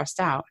won't be stressed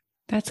out.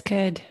 That's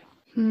good.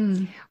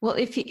 Well,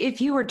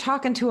 if you were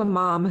talking to a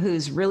mom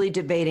who's really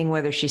debating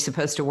whether she's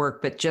supposed to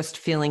work, but just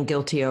feeling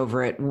guilty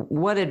over it,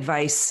 what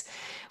advice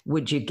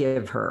would you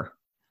give her?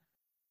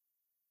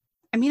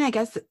 I mean, I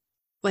guess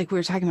like we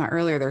were talking about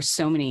earlier, there's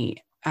so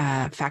many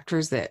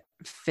factors that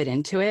fit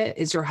into it.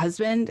 Is your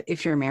husband,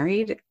 if you're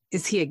married,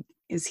 is he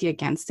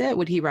against it?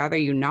 Would he rather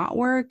you not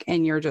work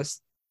and you're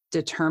just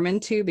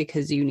determined to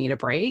because you need a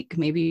break?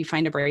 Maybe you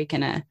find a break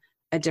in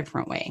a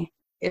different way.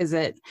 Is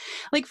it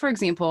like, for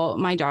example,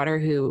 my daughter,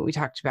 who we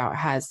talked about,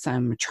 has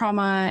some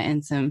trauma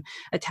and some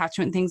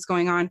attachment things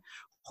going on.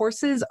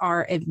 Horses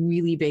are a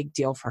really big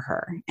deal for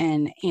her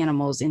and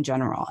animals in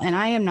general. And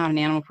I am not an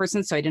animal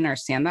person, so I didn't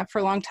understand that for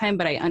a long time,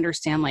 but I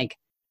understand like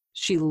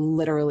she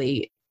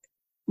literally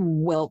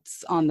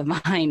wilts on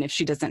the vine if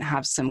she doesn't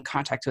have some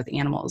contact with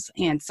animals.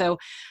 And so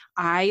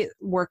I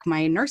work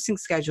my nursing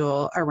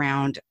schedule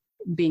around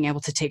being able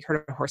to take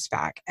her to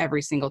horseback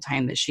every single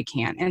time that she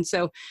can. And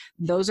so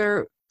those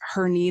are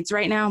her needs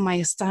right now.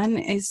 My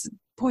son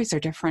boys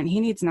are different. He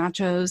needs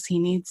nachos. He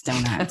needs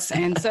donuts.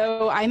 And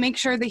so I make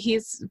sure that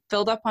he's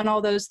filled up on all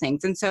those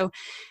things. And so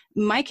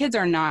my kids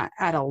are not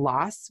at a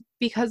loss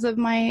because of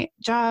my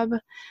job.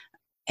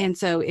 And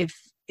so if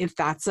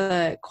that's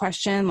a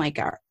question, like,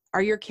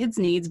 are your kids'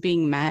 needs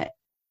being met?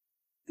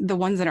 The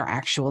ones that are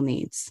actual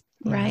needs.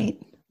 Right.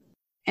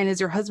 And is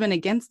your husband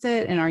against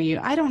it? And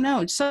I don't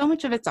know. So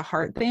much of it's a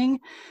heart thing.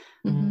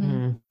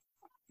 Mm-hmm.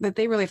 That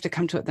they really have to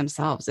come to it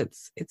themselves.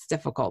 It's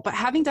difficult, but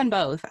having done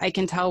both, I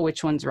can tell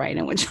which one's right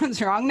and which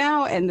one's wrong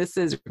now. And this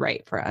is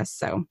right for us.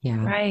 So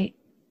yeah. Right.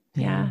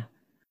 Yeah.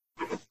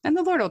 And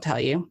the Lord will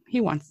tell you,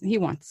 he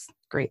wants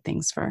great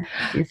things for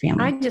your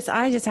family.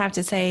 I just have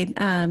to say,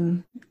 a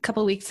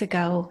couple of weeks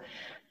ago,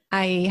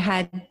 I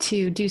had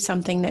to do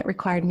something that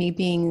required me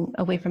being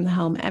away from the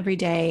home every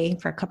day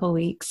for a couple of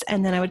weeks.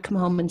 And then I would come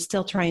home and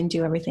still try and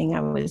do everything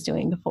I was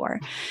doing before.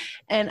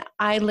 And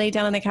I lay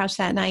down on the couch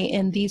that night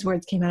and these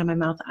words came out of my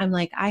mouth. I'm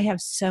like, I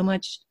have so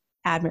much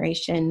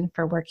admiration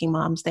for working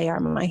moms. They are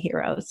my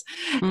heroes.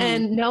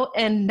 And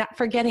not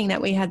forgetting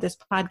that we had this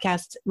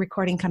podcast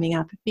recording coming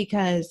up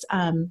because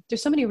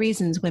there's so many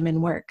reasons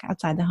women work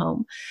outside the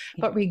home.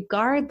 But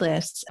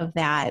regardless of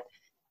that,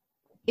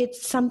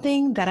 it's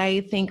something that I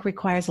think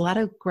requires a lot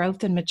of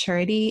growth and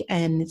maturity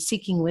and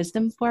seeking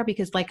wisdom for,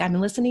 because like I'm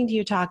listening to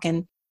you talk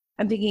and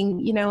I'm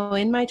thinking,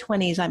 in my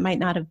 20s, I might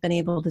not have been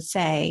able to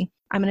say,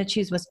 I'm going to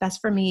choose what's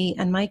best for me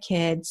and my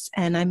kids,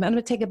 and I'm going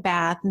to take a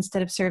bath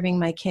instead of serving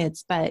my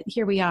kids. But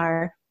here we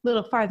are a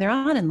little farther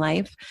on in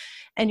life,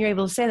 and you're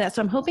able to say that.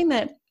 So I'm hoping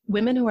that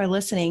women who are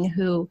listening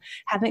who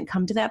haven't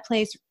come to that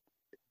place,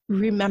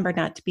 remember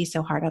not to be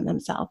so hard on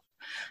themselves.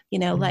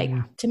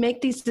 To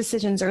make these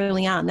decisions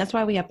early on. That's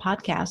why we have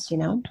podcasts,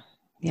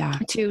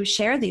 to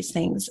share these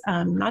things,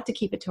 not to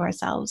keep it to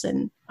ourselves,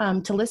 and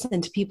to listen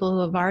to people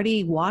who have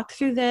already walked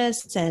through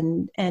this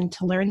and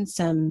to learn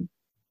some,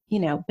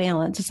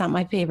 balance. It's not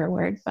my favorite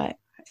word, but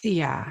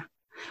yeah.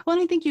 Well,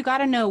 and I think you got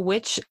to know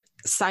which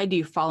side do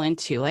you fall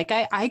into. Like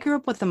I grew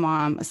up with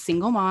a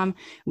single mom.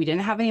 We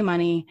didn't have any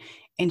money,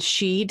 and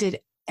she did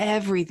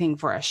everything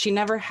for us. She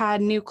never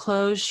had new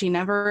clothes. She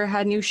never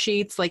had new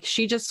sheets. Like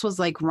she just was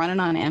like running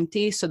on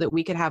empty so that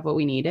we could have what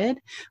we needed,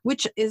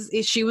 which is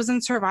she was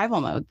in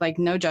survival mode, like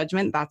no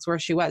judgment. That's where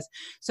she was.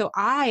 So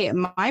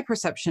my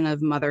perception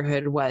of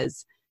motherhood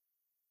was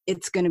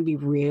it's going to be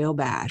real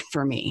bad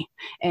for me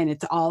and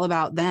it's all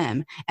about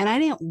them. And I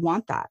didn't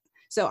want that.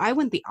 So I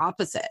went the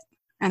opposite.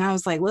 And I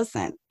was like,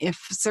 listen, if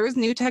there's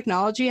new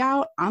technology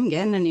out, I'm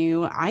getting a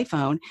new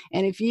iPhone.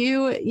 And if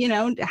you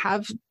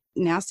have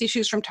nasty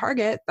shoes from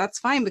Target, that's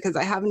fine because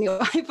I have a new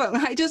iPhone.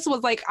 I just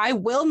was like, I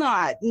will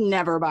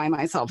never buy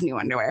myself new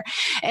underwear.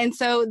 And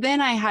so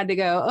then I had to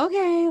go,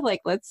 okay,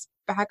 like let's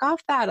back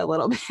off that a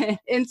little bit.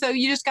 And so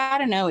you just got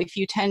to know if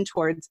you tend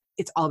towards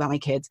it's all about my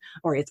kids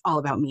or it's all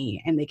about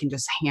me, and they can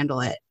just handle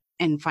it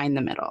and find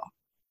the middle.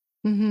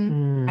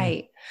 Mm-hmm.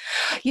 Right.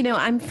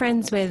 I'm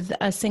friends with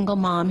a single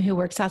mom who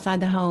works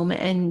outside the home,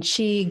 and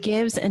she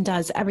gives and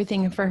does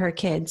everything for her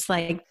kids,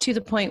 like to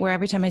the point where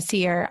every time I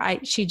see her,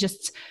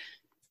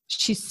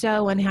 she's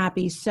so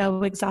unhappy,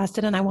 so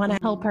exhausted, and I want to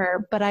help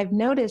her. But I've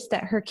noticed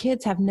that her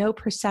kids have no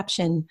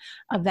perception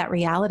of that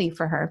reality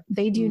for her.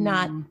 They do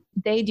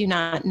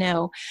not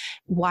know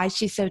why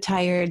she's so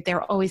tired.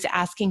 They're always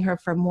asking her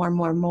for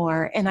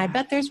more. And I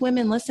bet there's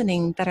women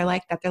listening that are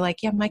like that. They're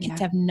like, yeah, my kids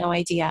have no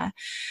idea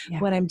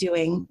what I'm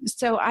doing.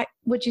 So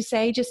would you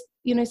say just,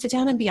 sit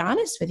down and be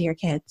honest with your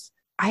kids?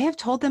 I have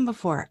told them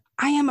before,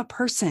 I am a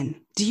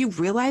person. Do you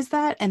realize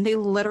that? And they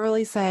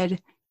literally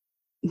said,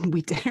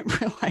 we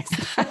didn't realize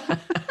that.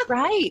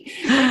 Right.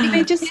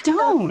 They just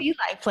don't see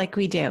life like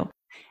we do.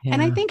 Yeah.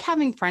 And I think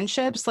having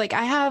friendships, like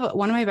I have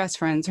one of my best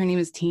friends, her name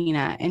is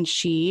Tina, and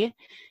she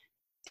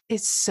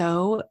is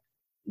so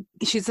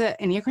she's an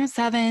Enneagram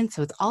 7,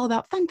 so it's all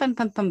about fun, fun,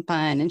 fun, fun,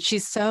 fun. And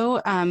she's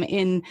so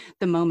in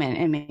the moment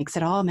and makes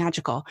it all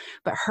magical.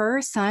 But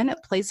her son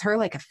plays her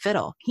like a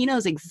fiddle. He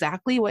knows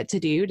exactly what to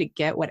do to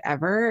get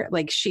whatever.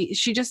 Like she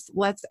just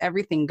lets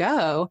everything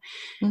go.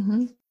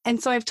 Mm-hmm.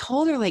 And so I've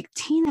told her, like,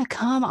 Tina,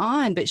 come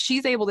on. But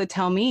she's able to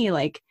tell me,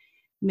 like,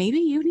 maybe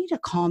you need to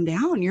calm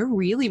down. You're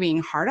really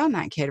being hard on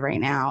that kid right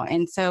now.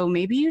 And so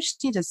maybe you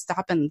just need to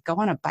stop and go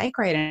on a bike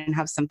ride and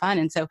have some fun.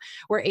 And so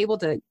we're able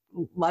to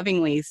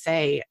lovingly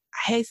say,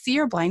 hey, I see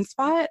your blind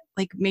spot.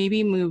 Like,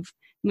 maybe move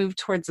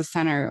towards the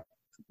center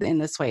in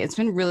this way. It's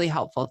been really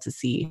helpful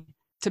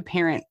to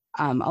parent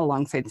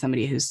alongside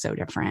somebody who's so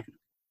different.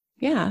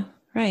 Yeah,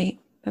 right.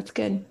 That's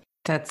good.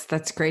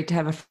 That's great to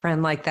have a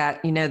friend like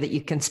that, that you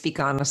can speak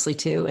honestly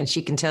to, and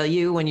she can tell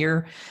you when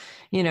you're,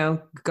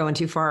 going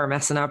too far or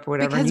messing up or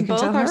whatever. Because and you can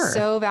both tell are her.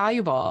 so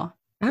valuable.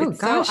 Oh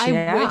gosh,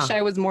 I wish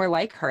I was more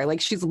like her.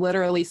 Like, she's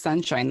literally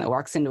sunshine that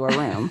walks into a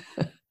room.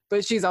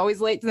 But she's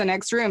always late to the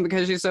next room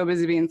because she's so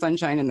busy being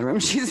sunshine in the room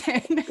she's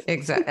in.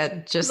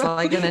 Exactly. Just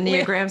like an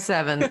Enneagram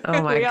 7.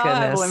 Oh my we all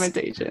goodness. have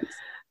limitations.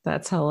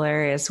 That's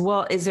hilarious.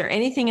 Well, is there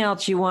anything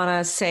else you want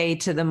to say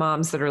to the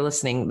moms that are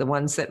listening, the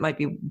ones that might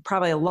be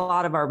probably a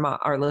lot of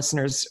our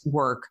listeners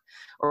work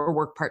or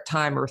work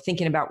part-time or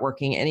thinking about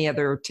working? Any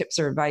other tips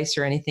or advice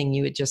or anything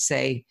you would just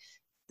say,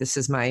 this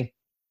is my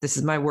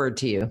word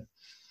to you?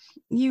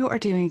 You are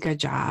doing a good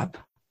job.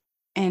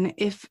 And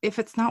if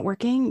it's not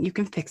working, you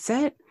can fix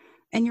it.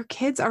 And your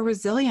kids are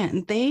resilient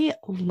and they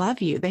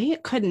love you. They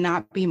could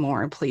not be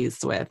more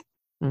pleased with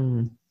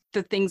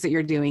the things that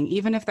you're doing,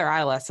 even if they're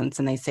adolescents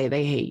and they say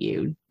they hate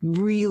you.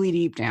 Really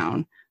deep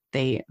down,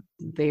 they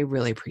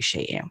really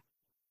appreciate you.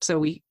 So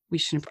we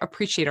should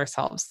appreciate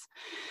ourselves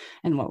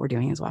and what we're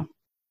doing as well.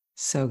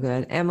 So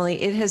good. Emily,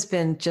 it has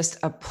been just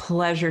a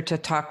pleasure to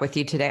talk with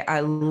you today. I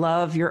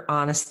love your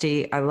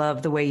honesty. I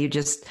love the way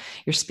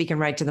you're speaking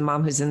right to the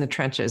mom who's in the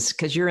trenches,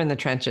 because you're in the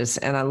trenches,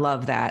 and I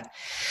love that.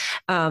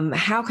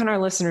 How can our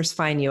listeners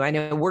find you? I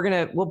know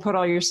we'll put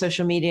all your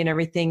social media and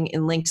everything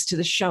in links to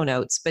the show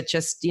notes, but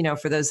just,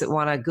 for those that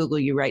want to Google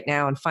you right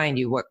now and find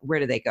you, where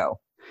do they go?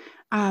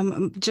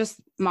 Just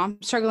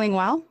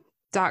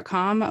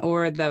momstrugglingwell.com,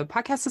 or the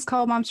podcast is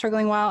called Mom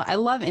Struggling Well. I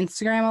love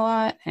Instagram a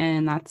lot,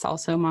 and that's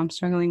also Mom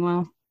Struggling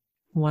Well.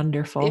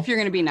 Wonderful. If you're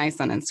going to be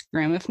nice on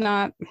Instagram. If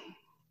not,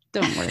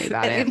 don't worry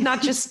about it. If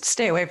not, just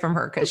stay away from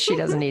her because she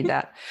doesn't need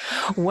that.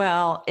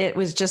 Well, it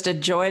was just a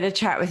joy to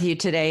chat with you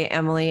today,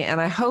 Emily. And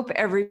I hope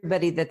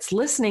everybody that's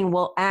listening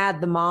will add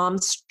the Mom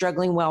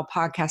Struggling Well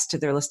podcast to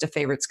their list of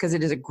favorites, because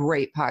it is a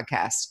great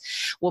podcast.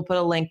 We'll put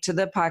a link to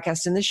the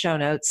podcast in the show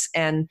notes.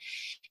 And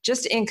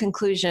just in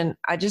conclusion,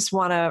 I just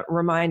want to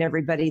remind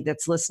everybody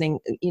that's listening,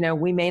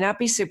 we may not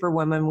be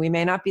superwoman, we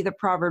may not be the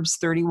Proverbs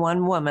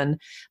 31 woman,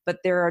 but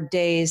there are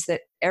days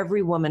that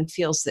every woman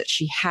feels that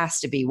she has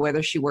to be,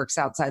 whether she works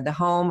outside the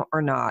home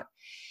or not.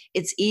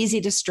 It's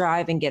easy to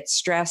strive and get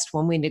stressed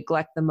when we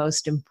neglect the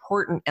most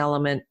important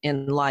element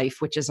in life,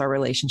 which is our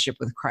relationship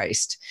with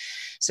Christ.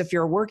 So if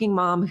you're a working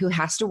mom who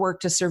has to work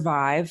to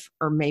survive,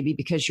 or maybe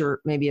because you're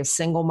maybe a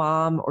single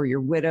mom, or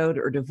you're widowed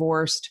or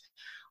divorced,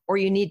 or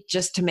you need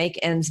just to make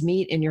ends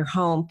meet in your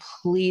home,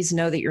 please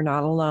know that you're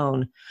not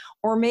alone.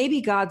 Or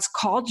maybe God's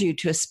called you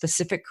to a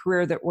specific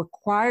career that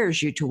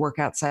requires you to work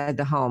outside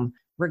the home.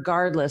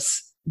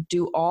 Regardless,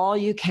 do all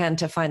you can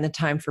to find the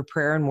time for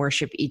prayer and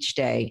worship each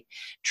day.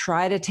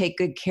 Try to take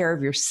good care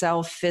of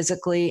yourself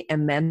physically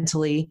and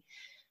mentally.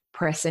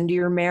 Press into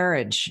your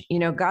marriage.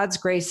 God's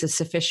grace is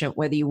sufficient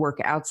whether you work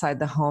outside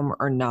the home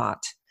or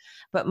not.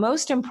 But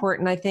most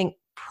important, I think,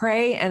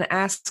 pray and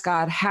ask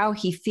God how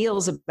he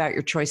feels about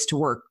your choice to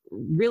work.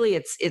 Really,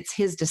 it's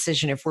his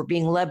decision. If we're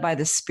being led by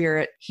the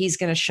Spirit, he's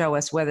going to show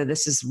us whether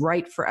this is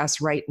right for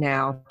us right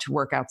now to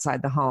work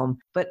outside the home.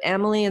 But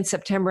Emily and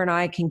September and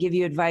I can give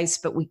you advice,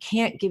 but we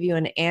can't give you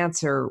an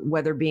answer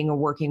whether being a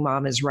working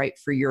mom is right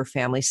for your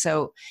family.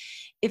 So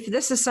if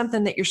this is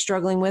something that you're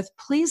struggling with,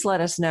 please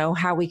let us know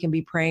how we can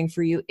be praying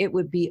for you. It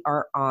would be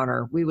our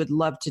honor. We would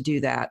love to do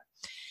that.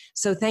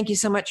 So thank you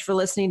so much for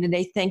listening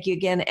today. Thank you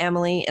again,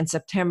 Emily and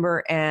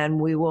September, and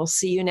we will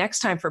see you next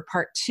time for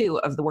part 2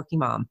 of The Working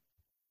Mom.